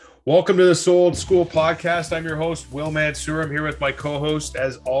Welcome to the Sold School Podcast. I'm your host, Will Mansour. I'm here with my co-host,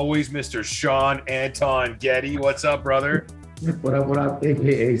 as always, Mr. Sean Anton Getty. What's up, brother? What up,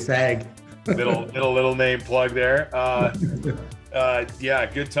 AKA SAG. Little name plug there.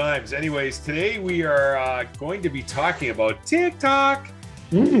 Yeah, good times. Anyways, today we are going to be talking about TikTok.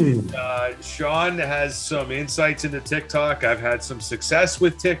 Sean has some insights into TikTok. I've had some success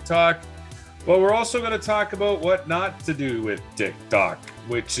with TikTok. But we're also going to talk about what not to do with TikTok,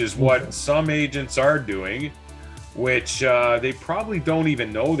 which is what some agents are doing, which they probably don't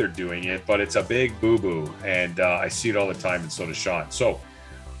even know they're doing it, but it's a big boo-boo. And I see it all the time, and so does Sean. So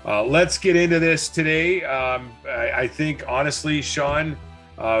let's get into this today. I think, honestly, Sean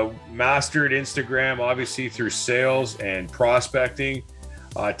mastered Instagram, obviously, through sales and prospecting.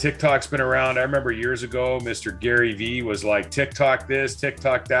 TikTok's been around. I remember years ago, Mr. Gary Vee was like, TikTok this,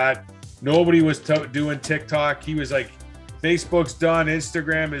 TikTok that. Nobody was doing TikTok. He was like, Facebook's done,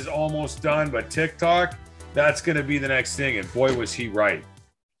 Instagram is almost done, but TikTok, that's going to be the next thing. And boy, was he right.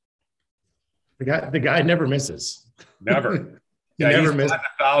 The guy never misses. Never. He never misses.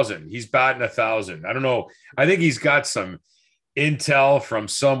 He's batting 1,000. I don't know. I think he's got some intel from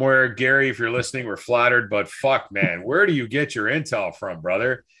somewhere. Gary, if you're listening, we're flattered, but fuck, man, where do you get your intel from,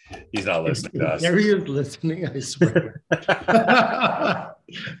 brother? He's not listening to us. Gary is listening, I swear. I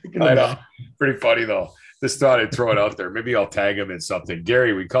know. Pretty funny, though. Just thought I'd throw it out there. Maybe I'll tag him in something.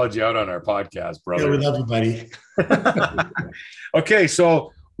 Gary, we called you out on our podcast, brother. Yeah, we love you, buddy. Okay,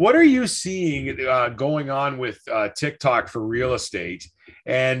 so what are you seeing going on with TikTok for real estate?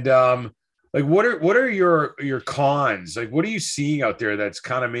 And like, what are your cons? Like, what are you seeing out there that's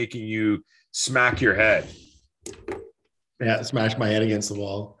kind of making you smack your head? Yeah, smash my head against the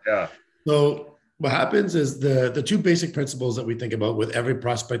wall. Yeah. So what happens is the two basic principles that we think about with every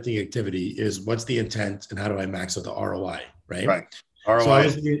prospecting activity is what's the intent and how do I max out the ROI, right? Right. ROI.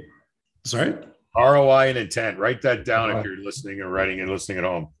 Sorry? ROI and intent. Write that down if you're listening or writing and listening at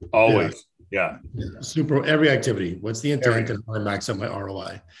home. Always. Yeah. Super. Every activity. What's the intent and how do I max out my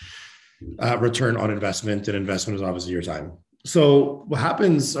ROI? Return on investment, and investment is obviously your time. So what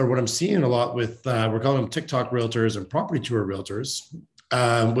happens, or what I'm seeing a lot with, we're calling them TikTok realtors and property tour realtors,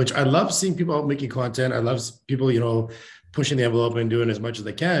 which I love seeing people out making content. I love people, pushing the envelope and doing as much as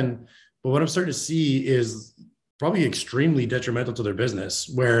they can. But what I'm starting to see is probably extremely detrimental to their business,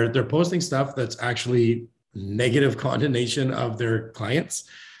 where they're posting stuff that's actually negative condemnation of their clients.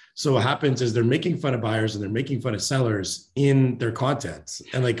 So what happens is they're making fun of buyers and they're making fun of sellers in their content.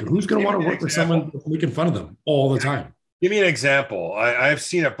 And like, who's going to want to work with someone making fun of them all the time? Give me an example. I've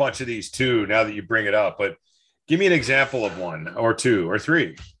seen a bunch of these too, now that you bring it up, but give me an example of one or two or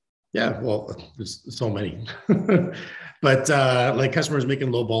three. Yeah, well, there's so many. But like customers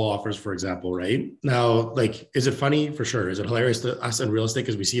making low ball offers, for example, right? Now, like, is it funny? For sure. Is it hilarious to us in real estate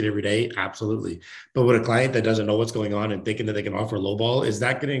because we see it every day? Absolutely. But with a client that doesn't know what's going on and thinking that they can offer low ball, is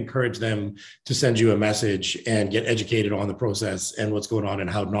that going to encourage them to send you a message and get educated on the process and what's going on and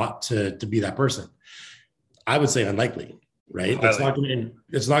how not to be that person? I would say unlikely, right? It's not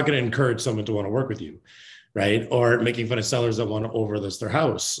going to encourage someone to want to work with you, right? Or making fun of sellers that want to overlist their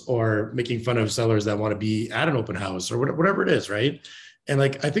house, or making fun of sellers that want to be at an open house, or whatever it is, right? And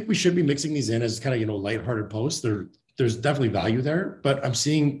like, I think we should be mixing these in as kind of, lighthearted posts. There's definitely value there, but I'm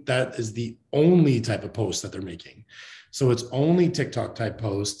seeing that is the only type of post that they're making. So it's only TikTok type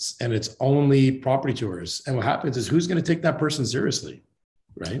posts and it's only property tours. And what happens is, who's going to take that person seriously,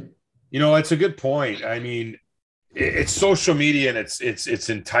 right? It's a good point. I mean, it's social media and its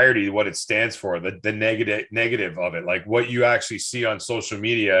entirety, what it stands for, the negative of it. Like, what you actually see on social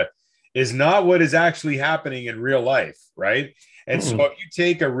media is not what is actually happening in real life, right? And so if you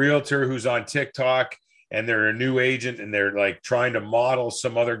take a realtor who's on TikTok and they're a new agent and they're like trying to model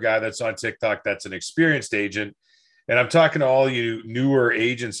some other guy that's on TikTok that's an experienced agent, and I'm talking to all you newer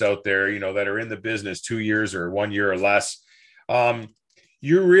agents out there, that are in the business 2 years or 1 year or less,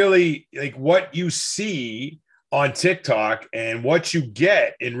 you're really like, what you see on TikTok and what you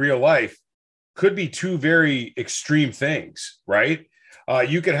get in real life could be two very extreme things, right?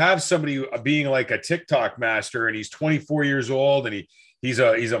 You could have somebody being like a TikTok master and he's 24 years old and he's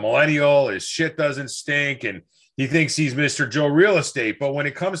a millennial, his shit doesn't stink and he thinks he's Mr. Joe Real Estate. But when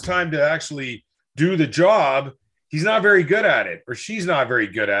it comes time to actually do the job, he's not very good at it, or she's not very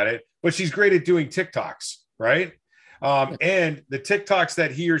good at it, but she's great at doing TikToks, right? And the TikToks that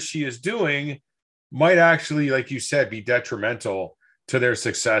he or she is doing might actually, like you said, be detrimental to their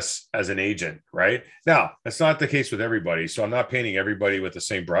success as an agent, right? Now, that's not the case with everybody. So I'm not painting everybody with the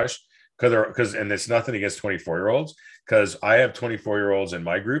same brush and it's nothing against 24-year-olds, because I have 24-year-olds in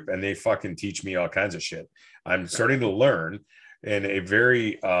my group and they fucking teach me all kinds of shit. I'm starting to learn in a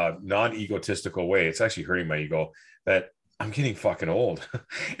very non-egotistical way. It's actually hurting my ego that I'm getting fucking old.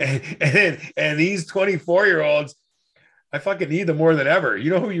 and these 24-year-olds, I fucking need them more than ever.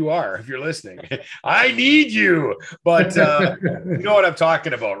 You know who you are if you're listening. I need you. But you know what I'm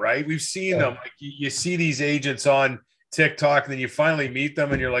talking about, right? We've seen them. Like you see these agents on TikTok, and then you finally meet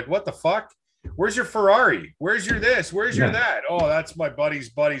them and you're like, what the fuck? Where's your Ferrari? Where's your this? Where's your that? Oh, that's my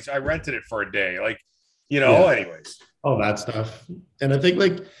buddy's. I rented it for a day. Like, anyways. All that stuff. And I think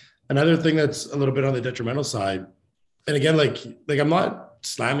like another thing that's a little bit on the detrimental side, and again, like I'm not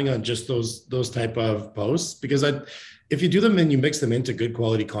slamming on just those type of posts, because if you do them and you mix them into good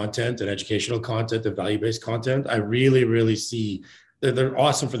quality content and educational content and value-based content, I really, really see that they're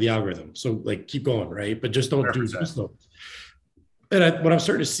awesome for the algorithm. So like keep going, right? But just don't 100%. Do just those. And what I'm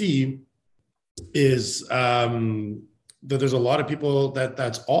starting to see is that there's a lot of people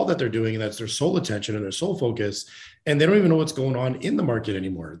that's all that they're doing, and that's their sole attention and their sole focus, and they don't even know what's going on in the market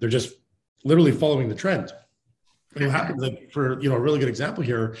anymore. They're just literally following the trend. And what happens, like for a really good example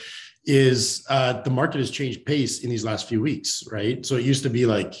here is the market has changed pace in these last few weeks, right? So it used to be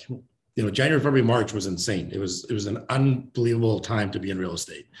like, January, February, March was insane. It was an unbelievable time to be in real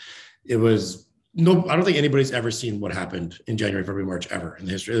estate. It was I don't think anybody's ever seen what happened in January, February, March ever in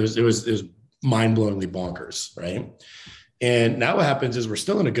the history. It was mind-blowingly bonkers, right? And now what happens is we're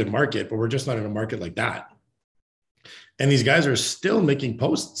still in a good market, but we're just not in a market like that. And these guys are still making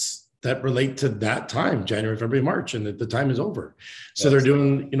posts that relate to that time, January, February, March, and the time is over. So they're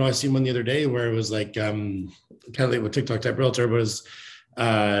doing, I seen one the other day where it was like kind of like what TikTok type realtor was,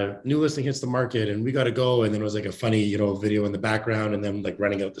 new listing hits the market and we got to go. And then it was like a funny, video in the background, and then like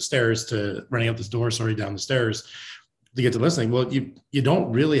running out this door, down the stairs to get to listing. Well, you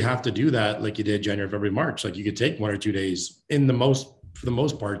don't really have to do that like you did January, February, March. Like you could take 1 or 2 days for the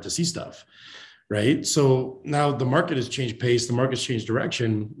most part to see stuff. Right. So now the market has changed pace, the market's changed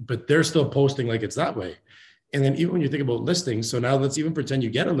direction, but they're still posting like it's that way. And then even when you think about listings, so now let's even pretend you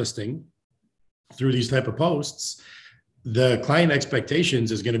get a listing through these type of posts, the client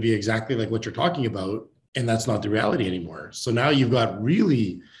expectations is going to be exactly like what you're talking about. And that's not the reality anymore. So now you've got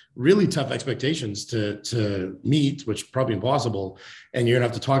really, really tough expectations to meet, which is probably impossible. And you're gonna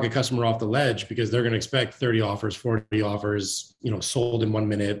have to talk a customer off the ledge because they're going to expect 30 offers, 40 offers, sold in 1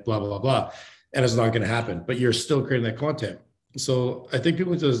 minute, blah, blah, blah. And it's not going to happen, but you're still creating that content. So I think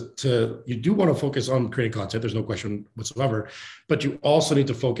people you do want to focus on creating content. There's no question whatsoever, but you also need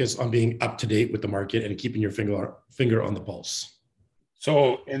to focus on being up to date with the market and keeping your finger on the pulse.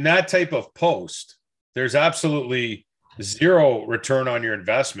 So in that type of post, there's absolutely zero return on your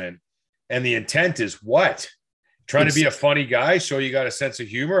investment. And the intent is what? Trying to be a funny guy, show you got a sense of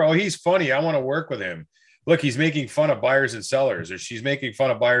humor. Oh, he's funny. I want to work with him. Look, he's making fun of buyers and sellers, or she's making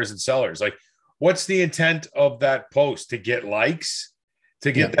fun of buyers and sellers. Like, what's the intent of that post? To get likes,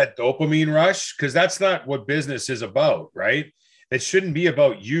 to get that dopamine rush? Because that's not what business is about, right? It shouldn't be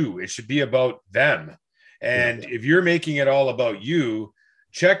about you. It should be about them. And if you're making it all about you,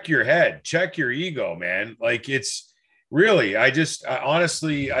 check your head, check your ego, man. Like it's really,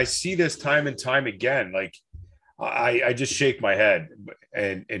 honestly, I see this time and time again. Like I just shake my head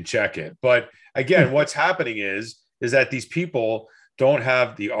and check it. But again, what's happening is that these people don't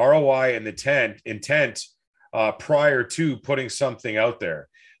have the ROI and the intent prior to putting something out there.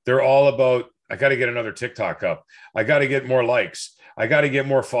 They're all about, I got to get another TikTok up. I got to get more likes. I got to get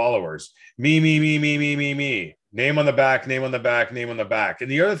more followers. Me. Name on the back, name on the back, name on the back. And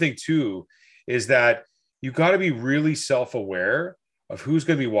the other thing too is that you got to be really self-aware of who's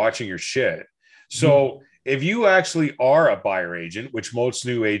going to be watching your shit. So if you actually are a buyer agent, which most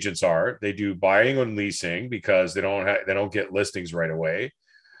new agents are, they do buying and leasing because they don't get listings right away.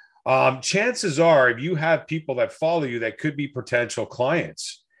 Chances are, if you have people that follow you that could be potential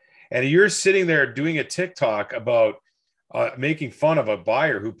clients, and you're sitting there doing a TikTok about making fun of a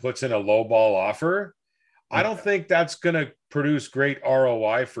buyer who puts in a low ball offer, I don't think that's going to produce great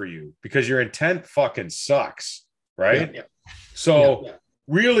ROI for you because your intent fucking sucks, right? So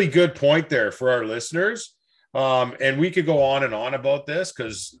really good point there for our listeners. And we could go on and on about this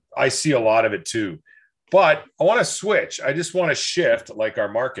because I see a lot of it too. But I want to switch. I just want to shift like our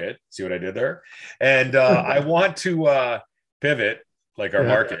market. See what I did there? And I want to pivot like our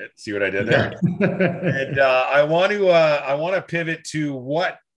market. See what I did there? And I want to pivot to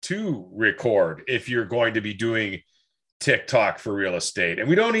what to record if you're going to be doing TikTok for real estate. And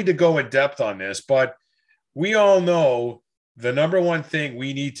we don't need to go in depth on this, but we all know the number one thing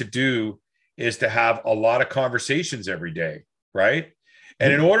we need to do is to have a lot of conversations every day, right?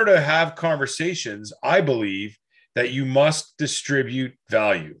 And in order to have conversations, I believe that you must distribute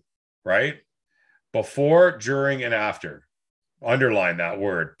value, right? Before, during, and after. underline that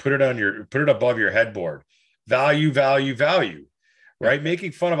word, put it above your headboard. Value, value, value, Yeah. right?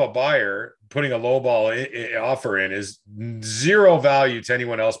 Making fun of a buyer, putting a lowball offer in is zero value to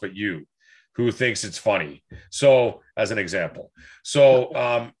anyone else but you who thinks it's funny. So, as an example,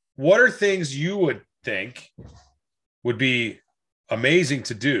 so what are things you would think would be amazing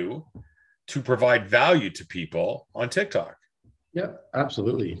to do to provide value to people on TikTok? Yeah,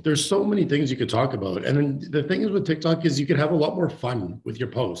 absolutely. There's so many things you could talk about. And then the thing is with TikTok is you could have a lot more fun with your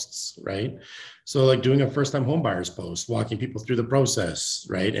posts, right? So like doing a first time home buyers post, walking people through the process,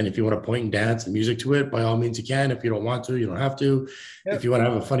 right? And if you want to point and dance and music to it, by all means you can. If you don't want to, you don't have to. If Yep. you want to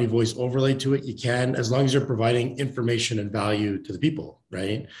have a funny voice overlay to it, you can, as long as you're providing information and value to the people,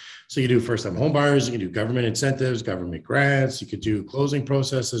 right? So you do first time home buyers, you can do government incentives, government grants, you could do closing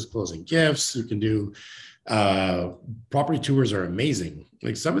processes, closing gifts, you can do property tours are amazing.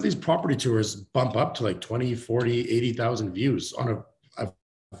 Like some of these property tours bump up to like 20, 40, 80,000 views on a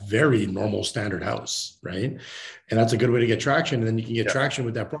very normal standard house, right? And that's a good way to get traction. And then you can get traction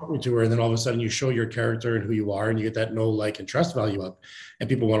with that property tour. And then all of a sudden you show your character and who you are, and you get that know, like, and trust value up, and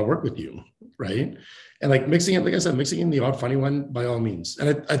people want to work with you, right? And like mixing it, like I said, mixing in the odd funny one by all means.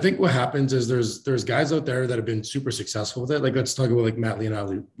 And I think what happens is there's guys out there that have been super successful with it. Like let's talk about like Matt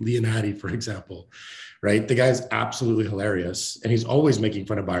Leonati, for example, right? The guy's absolutely hilarious, and he's always making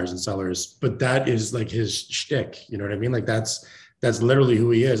fun of buyers and sellers. But that is like his shtick. You know what I mean? Like that's literally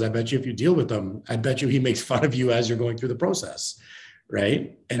who he is. I bet you if you deal with him, I bet you he makes fun of you as you're going through the process,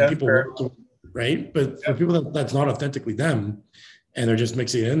 right? And Yeah, people fair. want to, right? But for Yep. people that's not authentically them, and they're just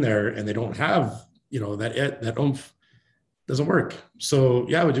mixing it in there, and they don't have that oomph, doesn't work. So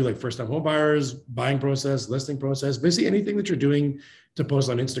yeah, I would do like first time home buyers, buying process, listing process, basically anything that you're doing to post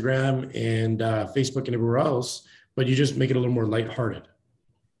on Instagram and Facebook and everywhere else, but you just make it a little more lighthearted.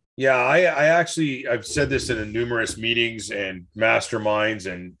 Yeah, I actually I've said this in numerous meetings and masterminds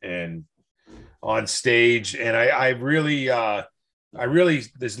and on stage, and I really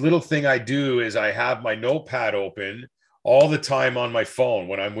this little thing I do is I have my notepad open all the time on my phone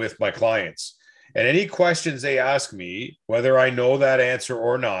when I'm with my clients. And any questions they ask me, whether I know that answer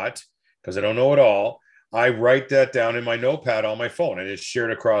or not, because I don't know it all, I write that down in my notepad on my phone, and it's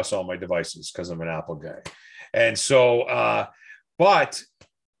shared across all my devices because I'm an Apple guy. And so, but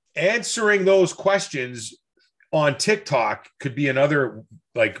answering those questions on TikTok could be another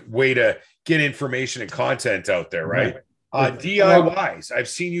like way to get information and content out there, Yeah. right? Well, DIYs. I've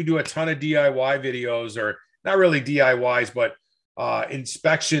seen you do a ton of DIY videos, or not really DIYs, but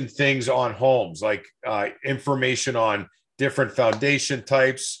inspection things on homes, like information on different foundation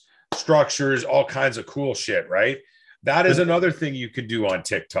types, structures, all kinds of cool shit, right? That is another thing you can do on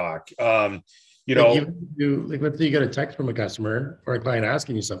TikTok. You like know, even if you like, let's say you get a text from a customer or a client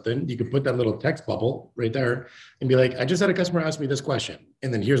asking you something, you could put that little text bubble right there and be like, I just had a customer ask me this question,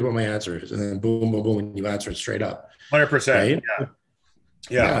 and then here's what my answer is. And then boom, boom, boom, and you answer it straight up. 100%. Right. Yeah.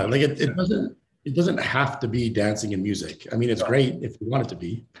 Yeah. Like it 100%. doesn't have to be dancing and music. I mean, it's No. great if you want it to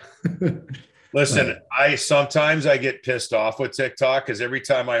be. Listen, But I sometimes I get pissed off with TikTok because every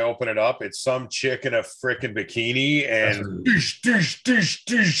time I open it up, it's some chick in a freaking bikini that's and right. doosh, doosh, doosh,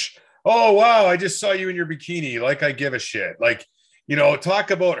 doosh. Oh wow, I just saw you in your bikini. Like I give a shit. Like,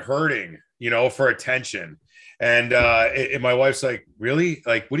 talk about hurting, for attention. And my wife's like, really?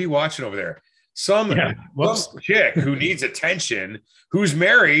 Like, what are you watching over there? Some Yeah. some Whoops. chick who needs attention, who's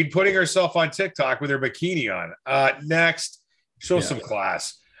married, putting herself on TikTok with her bikini on. Next, show Yeah. some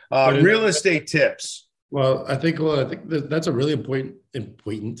class. But Real estate tips. I think that's a really important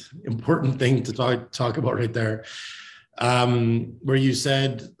thing to talk about right there. Where you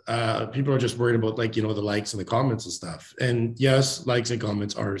said people are just worried about like the likes and the comments and stuff. And yes, likes and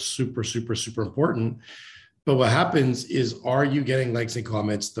comments are super, super, super important. But what happens is, are you getting likes and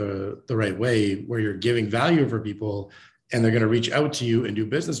comments the right way, where you're giving value for people and they're going to reach out to you and do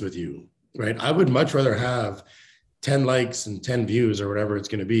business with you, right? I would much rather have 10 likes and 10 views or whatever it's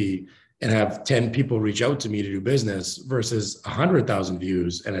going to be, and have 10 people reach out to me to do business versus 100,000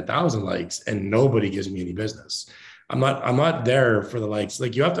 views and 1,000 likes and nobody gives me any business. I'm not there for the likes.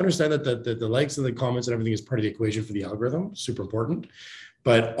 Like you have to understand that the likes and the comments and everything is part of the equation for the algorithm, super important.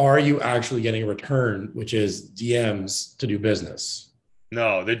 But are you actually getting a return, which is DMs to do business?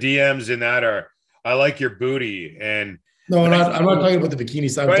 No, the DMs in that are, I like your booty and No, nice. I'm not talking about the bikini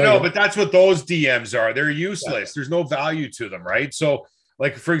side. I'm I talking know, about, but that's what those DMs are. They're yeah, useless. There's no value to them, right? So,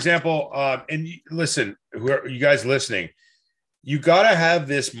 like for example, listen, who are you guys listening? You got to have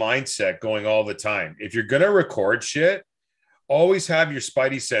this mindset going all the time. If you're gonna record shit, always have your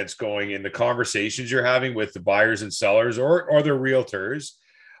spidey sense going in the conversations you're having with the buyers and sellers or the realtors.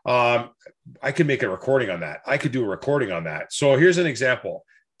 I could make a recording on that. I could do a recording on that. So here's an example.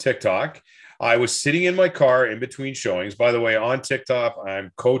 TikTok. I was sitting in my car in between showings. By the way, on TikTok,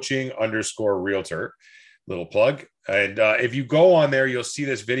 I'm coaching_realtor. Little plug. And if you go on there, you'll see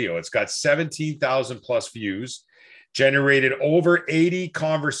this video. It's got 17,000 plus views, generated over 80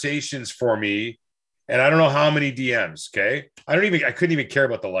 conversations for me. And I don't know how many DMs. Okay. I couldn't even care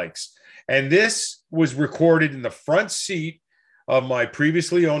about the likes. And this was recorded in the front seat of my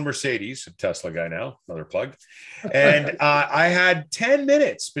previously owned Mercedes, a Tesla guy now, another plug. And I had 10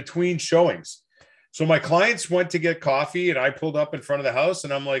 minutes between showings. So my clients went to get coffee and I pulled up in front of the house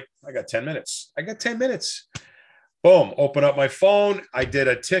and I'm like, I got 10 minutes. I got 10 minutes. Boom, open up my phone. I did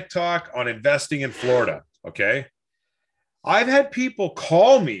a TikTok on investing in Florida. Okay. I've had people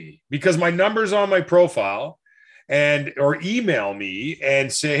call me because my number's on my profile or email me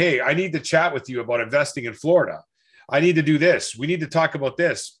and say, hey, I need to chat with you about investing in Florida. I need to do this. We need to talk about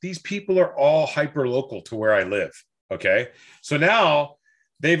this. These people are all hyper local to where I live. Okay. So now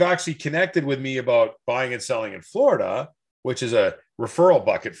they've actually connected with me about buying and selling in Florida, which is a referral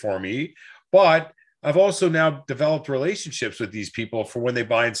bucket for me. But I've also now developed relationships with these people for when they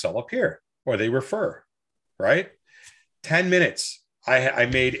buy and sell up here or they refer, right? 10 minutes. I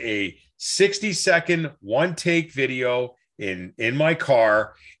made a 60-second one-take video in my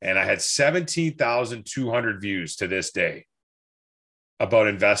car, and I had 17,200 views to this day about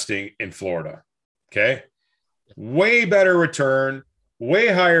investing in Florida. Okay. Way better return, way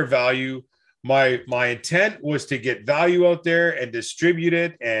higher value. My intent was to get value out there and distribute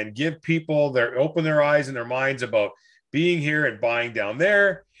it and give people open their eyes and their minds about being here and buying down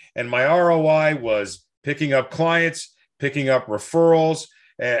there. And my ROI was picking up clients, picking up referrals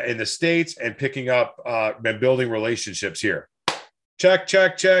in the States, and picking up and building relationships here. Check,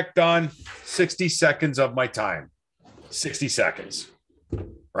 check, check, done. 60 seconds of my time. 60 seconds,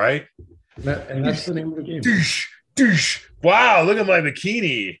 right? And that's the name of the game. Douche, douche. Wow, look at my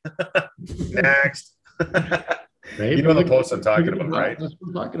bikini. Next. Right? You know the post I'm talking about, right? That's what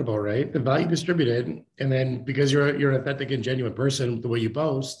I'm talking about, right? The value distributed. And then because you're an authentic and genuine person, the way you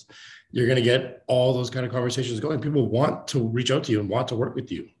post, you're going to get all those kind of conversations going. People want to reach out to you and want to work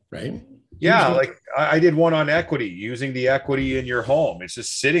with you, right? Yeah, like I did one on equity, using the equity in your home. It's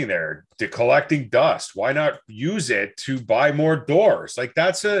just sitting there collecting dust. Why not use it to buy more doors? Like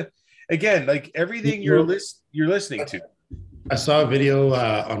that's again, like everything you're listening to. I saw a video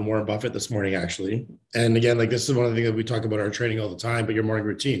on Warren Buffett this morning, actually. And again, like this is one of the things that we talk about in our training all the time, but your morning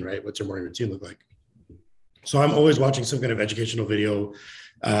routine, right? What's your morning routine look like? So I'm always watching some kind of educational video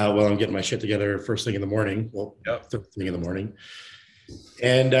while I'm getting my shit together first thing in the morning. Well, third thing in the morning.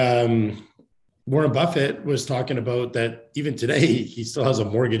 And Warren Buffett was talking about that even today, he still has a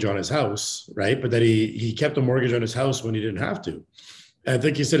mortgage on his house, right? But that he kept a mortgage on his house when he didn't have to. And I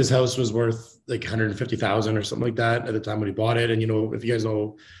think he said his house was worth like 150,000 or something like that at the time when he bought it. And, you know, if you guys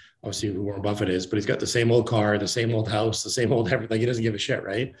know, obviously who Warren Buffett is, but he's got the same old car, the same old house, the same old everything. He doesn't give a shit,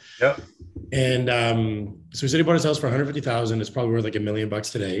 right? Yeah. And so he said he bought his house for 150,000. It's probably worth like $1 million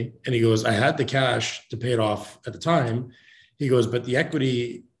today. And he goes, I had the cash to pay it off at the time. He goes, but the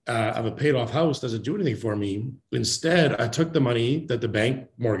equity of a paid off house doesn't do anything for me. Instead, I took the money that the bank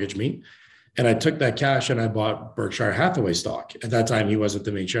mortgaged me and I took that cash and I bought Berkshire Hathaway stock. At that time, he wasn't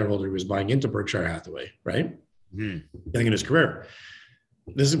the main shareholder. He was buying into Berkshire Hathaway, right? Getting in his career.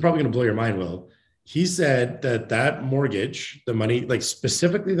 This is probably going to blow your mind, Will. He said that mortgage, the money, like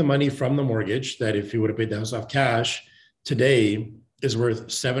specifically the money from the mortgage, that if he would have paid the house off cash today is worth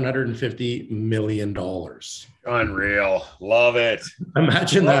 $750 million. Unreal. Love it.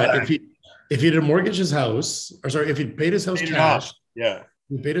 Imagine that. If he did mortgage his house, or sorry, if he paid his house cash,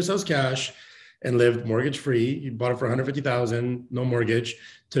 he paid his house cash and lived mortgage free. He bought it for 150,000, no mortgage.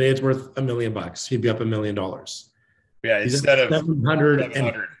 Today it's worth $1 million. He'd be up $1 million. Yeah, instead of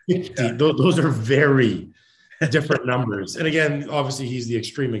 750. Yeah. Those are very different numbers. And again, obviously he's the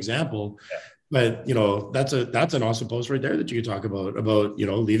extreme example. Yeah. But you know, that's an awesome post right there that you could talk about, you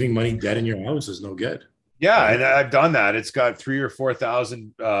know, leaving money dead in your house is no good. Yeah, and I've done that. It's got 3,000 or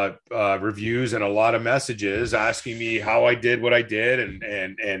 4,000 reviews and a lot of messages asking me how I did what I did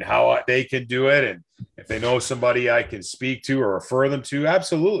and how they can do it, and if they know somebody I can speak to or refer them to.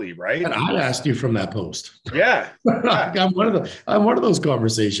 Absolutely, right. And I asked you from that post. Yeah, I'm one of those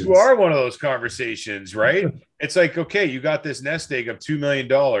conversations. You are one of those conversations, right? It's like, okay, you got this nest egg of $2 million,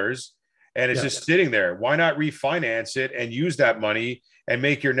 and it's just sitting there. Why not refinance it and use that money and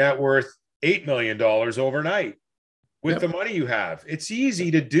make your net worth $8 million overnight with the money you have? It's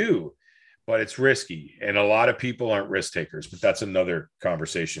easy to do, but it's risky. And a lot of people aren't risk takers, but that's another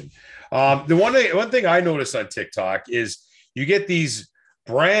conversation. The one thing I noticed on TikTok is you get these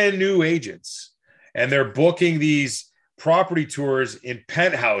brand new agents, and they're booking these property tours in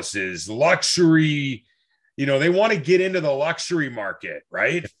penthouses, luxury. They want to get into the luxury market,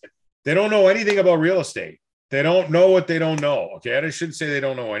 right? They don't know anything about real estate. They don't know what they don't know. Okay. I shouldn't say they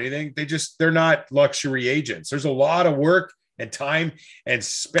don't know anything. They're not luxury agents. There's a lot of work and time and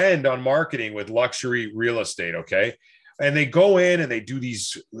spend on marketing with luxury real estate. Okay. And they go in and they do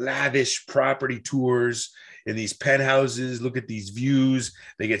these lavish property tours in these penthouses. Look at these views.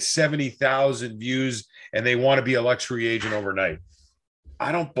 They get 70,000 views and they want to be a luxury agent overnight.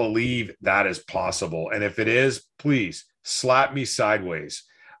 I don't believe that is possible. And if it is, please slap me sideways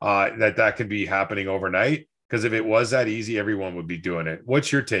that could be happening overnight. Because if it was that easy, everyone would be doing it.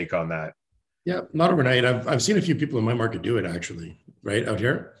 What's your take on that? Yeah, not overnight. I've seen a few people in my market do it actually, right out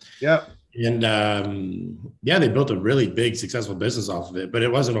here. Yeah. And yeah, they built a really big successful business off of it, but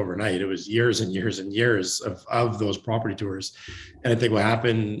it wasn't overnight. It was years and years and years of those property tours. And I think what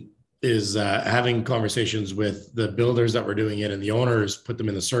happened is having conversations with the builders that were doing it and the owners, put them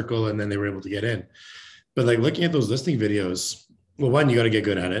in the circle, and then they were able to get in. But like looking at those listing videos, well, one, you got to get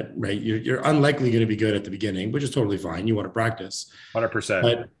good at it, right? You're unlikely going to be good at the beginning, which is totally fine. You want to practice. 100%.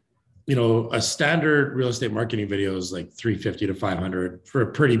 But a standard real estate marketing video is like 350 to 500 for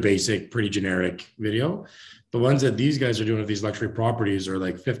a pretty basic, pretty generic video. The ones that these guys are doing with these luxury properties are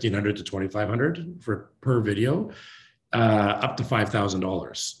like 1,500 to 2,500 for per video, up to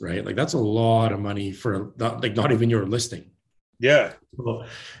 $5,000, right? Like that's a lot of money for not even your listing. Yeah. So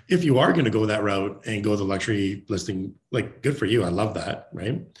if you are going to go that route and go the luxury listing, like good for you. I love that.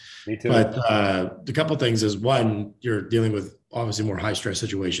 Right. Me too. But the couple of things is one, you're dealing with obviously more high stress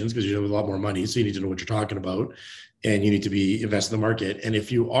situations because you have a lot more money. So you need to know what you're talking about and you need to be invested in the market. And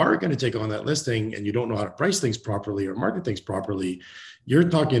if you are going to take on that listing and you don't know how to price things properly or market things properly, you're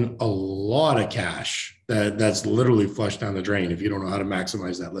talking a lot of cash that's literally flushed down the drain if you don't know how to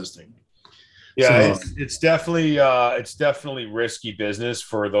maximize that listing. Yeah, so, it's definitely risky business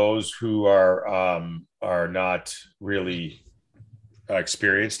for those who are not really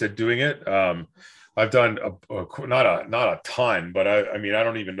experienced at doing it. I've done not a ton, but I mean I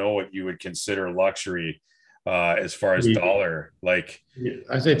don't even know what you would consider luxury as far as dollar. Like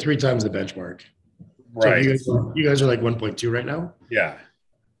I say 3 times the benchmark. Right. So you guys are like 1.2 right now. Yeah.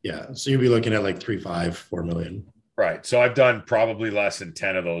 Yeah. So you'll be looking at like 3.5, 4 million. Right. So I've done probably less than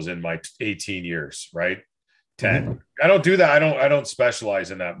 10 of those in my 18 years, right? 10. Mm-hmm. I don't do that. I don't specialize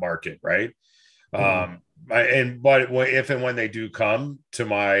in that market, right? Mm-hmm. But if and when they do come to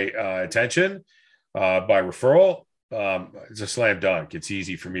my attention by referral, it's a slam dunk. It's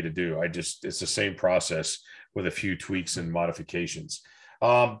easy for me to do. It's the same process with a few tweaks and modifications.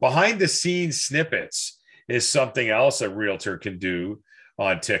 Behind the scenes snippets is something else a realtor can do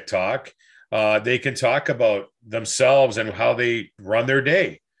on TikTok. They can talk about themselves and how they run their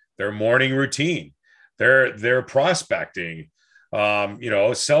day, their morning routine, their prospecting.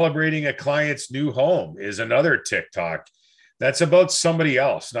 Celebrating a client's new home is another TikTok. That's about somebody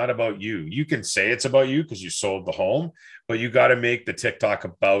else, not about you. You can say it's about you because you sold the home, but you got to make the TikTok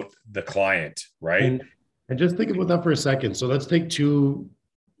about the client, right? And just think about that for a second. So let's take two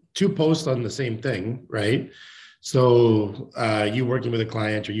posts on the same thing, right? So you working with a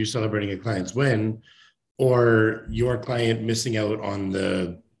client or you celebrating a client's win, or your client missing out on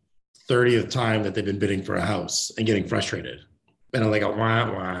the 30th time that they've been bidding for a house and getting frustrated. And like a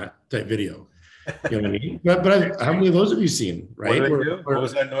wah wah type video. You know what I mean? But how many of those have you seen, right? What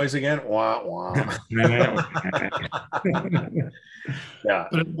was that noise again? Wah wah. Yeah.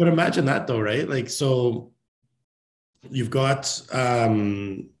 But imagine that though, right? Like, so you've got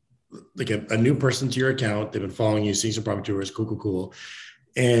like a new person to your account. They've been following you, seeing some property tours, cool.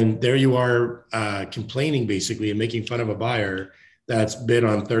 And there you are complaining basically and making fun of a buyer that's bid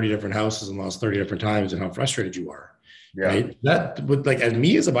on 30 different houses and lost 30 different times and how frustrated you are. Yeah. Right. That would, like, as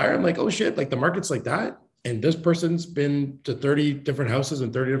me as a buyer, I'm like, oh shit, like the market's like that. And this person's been to 30 different houses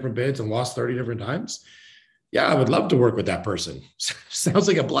and 30 different bids and lost 30 different times. Yeah, I would love to work with that person. Sounds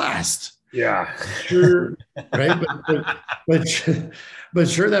like a blast. Yeah. Sure. Right. But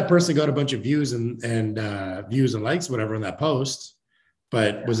sure, that person got a bunch of views and views and likes, whatever, on that post.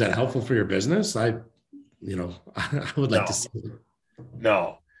 But was that helpful for your business? I would like to see it.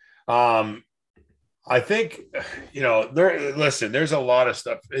 No. I think, there's a lot of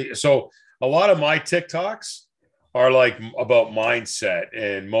stuff. So a lot of my TikToks are like about mindset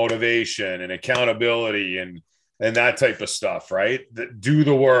and motivation and accountability and that type of stuff, right? Do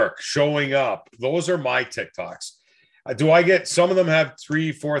the work, showing up. Those are my TikToks. Do I get, some of them have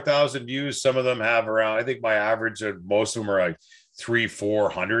 3,000-4,000 views. Some of them have around, I think my average of most of them are like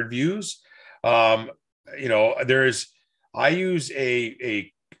 300-400 views. There's I use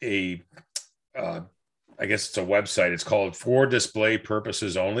a uh, I guess it's a website. It's called For Display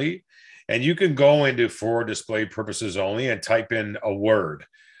Purposes Only, and you can go into For Display Purposes Only and type in a word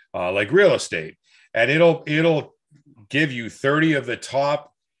like real estate, and it'll give you 30 of the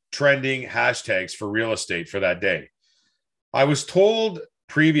top trending hashtags for real estate for that day. I was told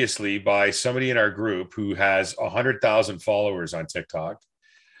previously by somebody in our group who has 100,000 followers on TikTok,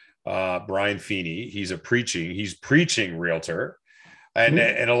 Brian Feeney. He's preaching realtor. And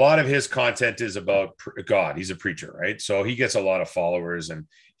a lot of his content is about God. He's a preacher, right? So he gets a lot of followers and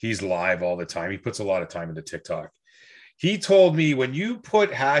he's live all the time. He puts a lot of time into TikTok. He told me when you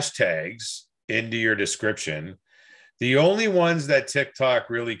put hashtags into your description, the only ones that TikTok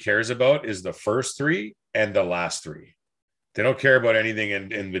really cares about is the first three and the last three. They don't care about anything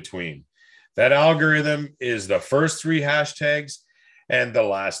in between. That algorithm is the first three hashtags and the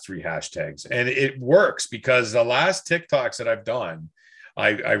last three hashtags. And it works because the last TikToks that I've done,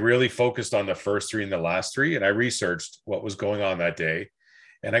 I really focused on the first three and the last three, and I researched what was going on that day,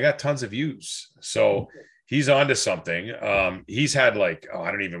 and I got tons of views. So he's onto something. He's had like,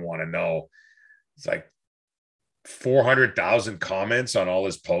 I don't even want to know. It's like 400,000 comments on all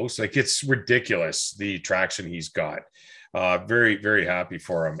his posts. Like it's ridiculous, the traction he's got. Very, very happy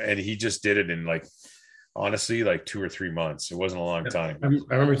for him. And he just did it in like, honestly, like 2 or 3 months. It wasn't a long time.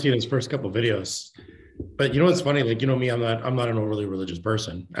 I remember seeing his first couple of videos. But you know what's funny? Like, you know me, I'm not an overly religious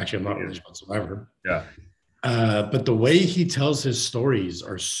person. Actually, I'm not religious whatsoever. Yeah. But the way he tells his stories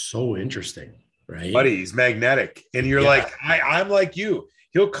are so interesting, right? Buddy, he's magnetic. And you're like, I'm like you.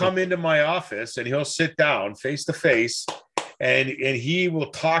 He'll come into my office and he'll sit down face to face and he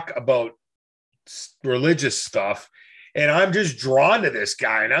will talk about religious stuff. And I'm just drawn to this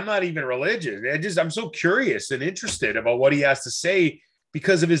guy, and I'm not even religious. I'm so curious and interested about what he has to say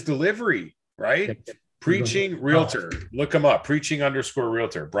because of his delivery, right? Preaching Realtor. Look him up.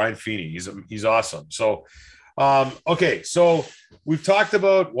 Preaching_Realtor. Brian Feeney. He's awesome. So, okay. So we've talked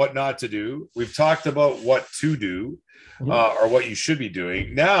about what not to do. We've talked about what to do, or what you should be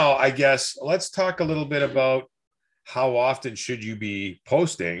doing. Now, I guess let's talk a little bit about how often should you be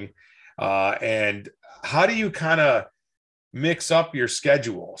posting, and how do you kind of mix up your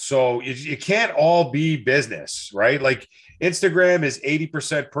schedule. So it can't all be business, right? Like Instagram is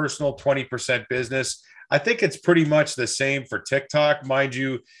 80% personal, 20% business. I think it's pretty much the same for TikTok. Mind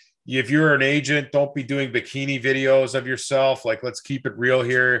you, if you're an agent, don't be doing bikini videos of yourself. Like, let's keep it real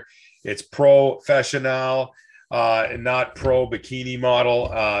here. It's professional, and not pro bikini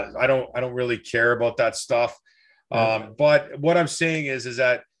model. I don't really care about that stuff. But what I'm saying is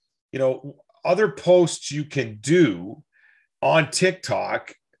that, other posts you can do on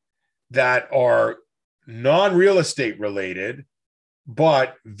TikTok that are non-real estate related,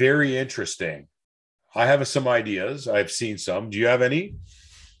 but very interesting. I have some ideas. I've seen some. Do you have any?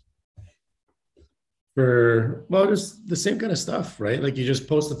 Just the same kind of stuff, right? Like you just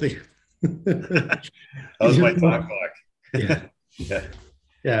post the thing. That was my time clock. Yeah. Yeah.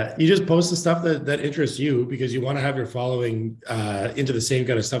 Yeah. You just post the stuff that interests you because you want to have your following into the same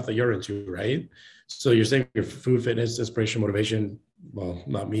kind of stuff that you're into, right? So you're saying your food, fitness, inspiration, motivation, well,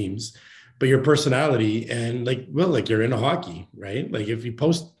 not memes, but your personality and like you're into hockey, right? Like if you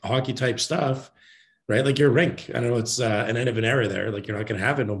post hockey type stuff, right? Like your rink, I know it's an end of an era there. Like you're not going to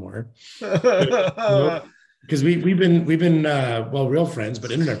have it no more. Because we've been real friends,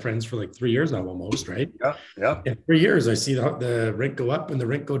 but internet friends for like 3 years now, almost, right? Yeah, yeah. In 3 years, I see the rink go up and the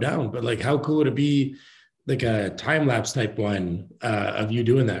rink go down. But like, how cool would it be, like a time lapse type one of you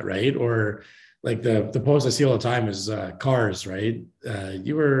doing that, right? Or like the post I see all the time is cars, right?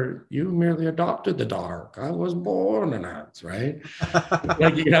 You merely adopted the dark. I was born in it, right?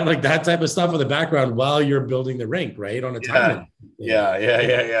 Like you can have like that type of stuff in the background while you're building the rink, right? On a timeline.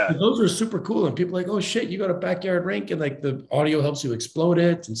 Yeah. Those are super cool. And people are like, oh shit, you got a backyard rink and like the audio helps you explode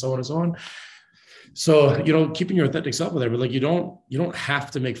it and so on and so on. So, keeping your authentic self with it, but like you don't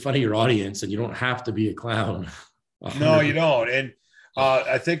have to make fun of your audience and you don't have to be a clown. 100%. No, you don't. And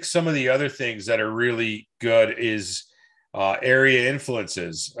I think some of the other things that are really good is area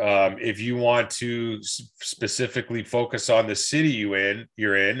influences. If you want to specifically focus on the city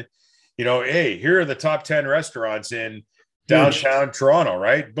you're in, hey, here are the top 10 restaurants in downtown Toronto,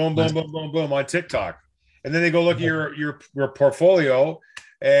 right? Boom, boom, boom, boom, boom on TikTok. And then they go look at your portfolio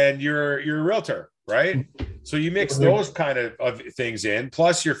and you're a realtor, right? So you mix those kind of things in,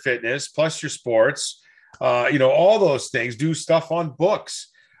 plus your fitness, plus your sports. All those things. Do stuff on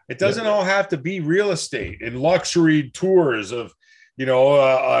books. It doesn't all have to be real estate and luxury tours of,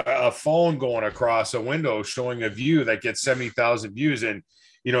 a phone going across a window showing a view that gets 70,000 views. And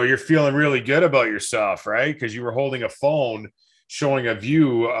you're feeling really good about yourself, right? Because you were holding a phone showing a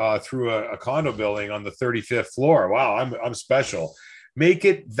view through a condo building on the 35th floor. Wow, I'm special. Make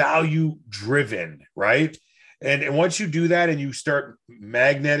it value driven, right? And once you do that and you start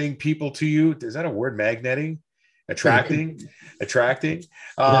magneting people to you, is that a word? Magneting, attracting.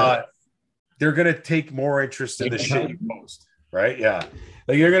 Yeah. They're going to take more interest in the shit you post, right? Yeah,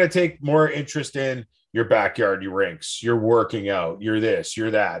 like you're going to take more interest in your backyard, your rinks, you're working out, you're this,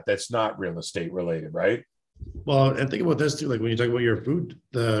 you're that. That's not real estate related, right? Well, and think about this too. Like when you talk about your food,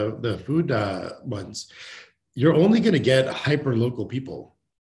 the food ones, you're only going to get hyper local people.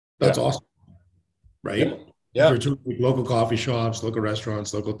 That's Yeah, awesome, yeah, right? If yeah. you're to local coffee shops, local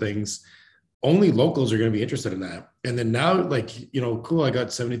restaurants, local things, only locals are going to be interested in that. And then now, like, cool, I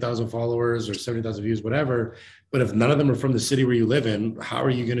got 70,000 followers or 70,000 views, whatever. But if none of them are from the city where you live in, how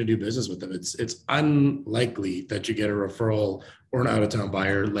are you going to do business with them? It's unlikely that you get a referral or an out of town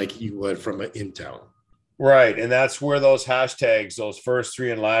buyer like you would from an in town. Right. And that's where those hashtags, those first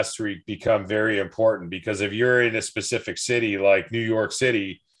three and last three, become very important, because if you're in a specific city like New York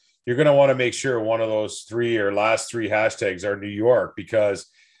City, you're going to want to make sure one of those three or last three hashtags are New York, because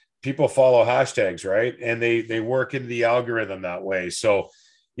people follow hashtags, right? And they work in the algorithm that way. So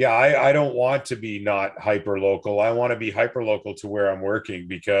yeah, I don't want to be not hyper local. I want to be hyper local to where I'm working,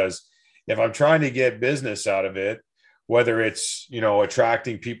 because if I'm trying to get business out of it, whether it's,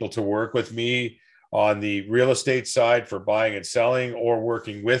 attracting people to work with me on the real estate side for buying and selling, or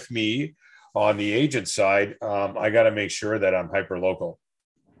working with me on the agent side, I got to make sure that I'm hyper local.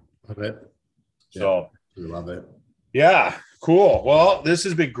 Love it. Yeah, So we love it. yeah, cool. Well, this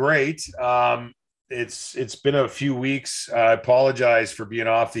has been great. It's been a few weeks. I apologize for being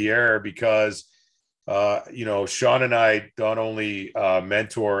off the air because Sean and I not only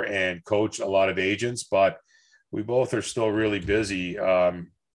mentor and coach a lot of agents, but we both are still really busy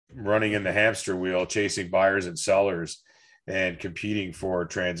running in the hamster wheel, chasing buyers and sellers and competing for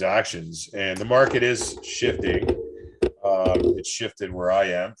transactions. And the market is shifting. It's shifted where I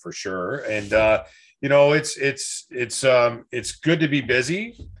am for sure. And it's good to be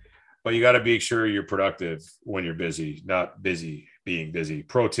busy, but you got to be sure you're productive when you're busy, not busy being busy.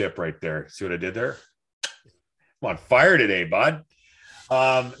 Pro tip right there. See what I did there? I'm on fire today, bud.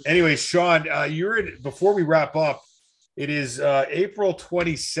 Anyway, Sean, before we wrap up, it is April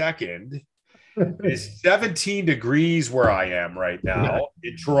 22nd. It's 17 degrees where I am right now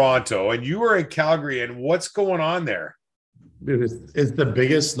in Toronto, and you are in Calgary. And what's going on there? It's the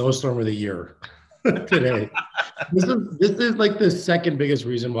biggest snowstorm of the year today. This is like the second biggest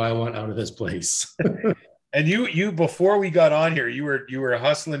reason why I want out of this place. And you before we got on here, you were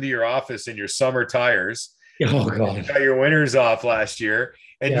hustling to your office in your summer tires. Oh God! You got your winters off last year,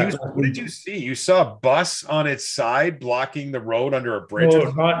 and Yeah. what did you see? You saw a bus on its side blocking the road under a bridge.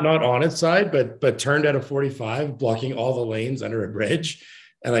 No, not on its side, but turned at a 45, blocking all the lanes under a bridge,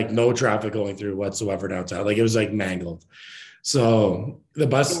 and like no traffic going through whatsoever downtown. Like it was like mangled. So the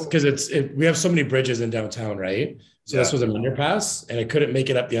bus, because we have so many bridges in downtown, right? So this was an underpass, and it couldn't make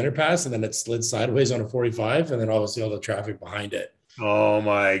it up the underpass, and then it slid sideways on a 45, and then obviously all the traffic behind it. Oh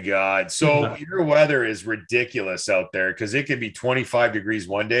my God. So your weather is ridiculous out there, because it can be 25 degrees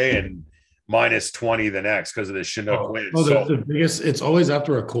one day and minus 20 the next because of the Chinook wind. The biggest, it's always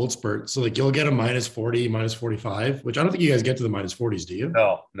after a cold spurt. So like you'll get a minus 40, minus 45, which I don't think you guys get to the minus 40s, do you?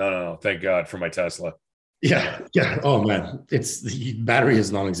 No. Thank God for my Tesla. Yeah. Oh man, the battery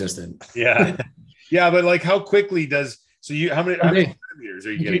is non-existent. Yeah. Yeah, but like how quickly how many centimeters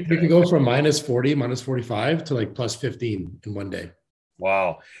are you getting? You can go from minus 40, minus 45 to like plus 15 in one day.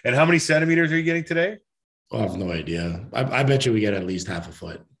 Wow. And how many centimeters are you getting today? Oh, I have no idea. I bet you we get at least half a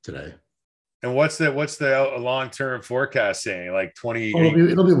foot today. And what's the long-term forecast saying? Like 20?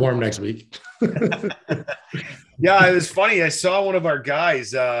 It'll be warm next week. Yeah, it was funny. I saw one of our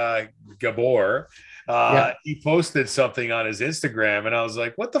guys, Gabor. He posted something on his Instagram, and I was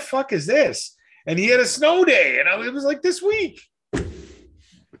like, "What the fuck is this?" And he had a snow day, and it was like this week.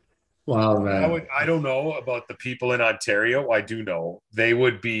 Wow, man. I don't know about the people in Ontario. I do know they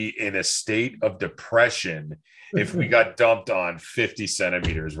would be in a state of depression if we got dumped on 50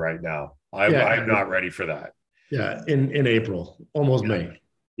 centimeters right now. I'm not ready for that. Yeah, in April, almost May.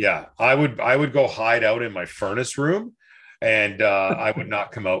 Yeah, I would go hide out in my furnace room, and I would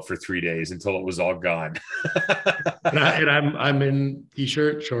not come out for 3 days until it was all gone. and I'm in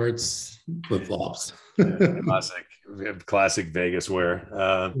t-shirt, shorts, flip-flops. Classic Vegas wear.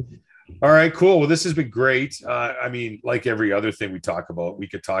 All right, cool. Well, this has been great. I mean, like every other thing we talk about, we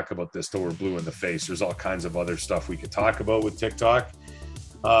could talk about this till we're blue in the face. There's all kinds of other stuff we could talk about with TikTok.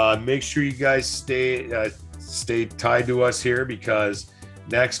 Make sure you guys stay tied to us here, because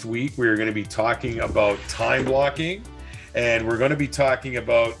Next week, we're going to be talking about time blocking, and we're going to be talking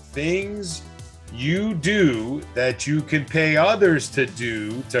about things you do that you can pay others to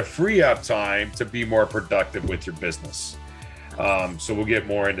do to free up time to be more productive with your business. So we'll get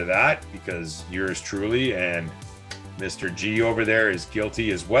more into that because yours truly and Mr. G over there is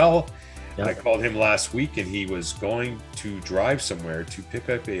guilty as well. Yep. I called him last week and he was going to drive somewhere to pick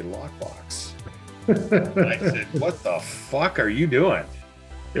up a lockbox. I said, what the fuck are you doing?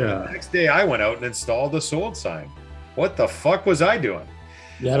 Yeah. The next day I went out and installed the sold sign. What the fuck was I doing?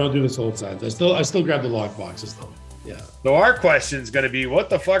 Yeah, I don't do the sold signs. I still grab the lock boxes though. Yeah. So our question is going to be, what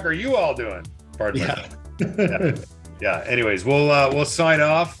the fuck are you all doing? Pardon me. Yeah. Anyways, we'll sign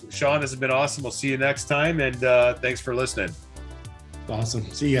off. Sean, this has been awesome. We'll see you next time, and thanks for listening. Awesome.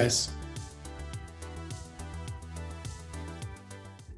 See you guys.